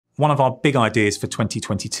One of our big ideas for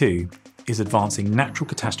 2022 is advancing natural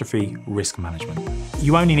catastrophe risk management.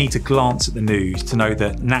 You only need to glance at the news to know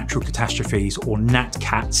that natural catastrophes, or Nat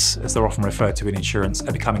Cats, as they're often referred to in insurance,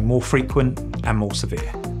 are becoming more frequent and more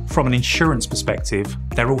severe. From an insurance perspective,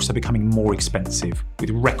 they're also becoming more expensive,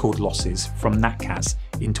 with record losses from Nat Cats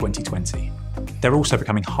in 2020. They're also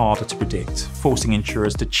becoming harder to predict, forcing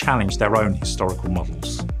insurers to challenge their own historical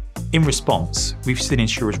models. In response, we've seen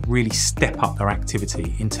insurers really step up their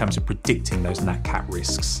activity in terms of predicting those Nat Cat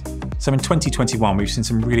risks. So in 2021, we've seen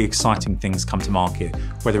some really exciting things come to market,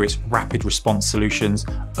 whether it's rapid response solutions,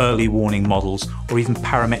 early warning models, or even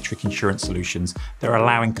parametric insurance solutions that are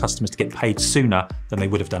allowing customers to get paid sooner than they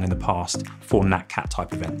would have done in the past for Nat Cat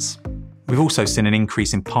type events. We've also seen an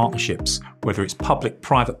increase in partnerships, whether it's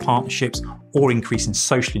public-private partnerships or increase in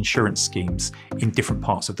social insurance schemes in different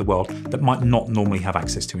parts of the world that might not normally have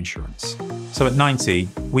access to insurance. So at 90,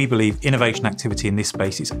 we believe innovation activity in this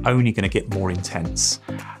space is only going to get more intense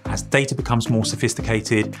as data becomes more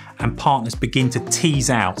sophisticated and partners begin to tease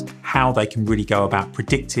out how they can really go about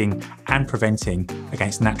predicting and preventing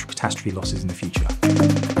against natural catastrophe losses in the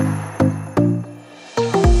future.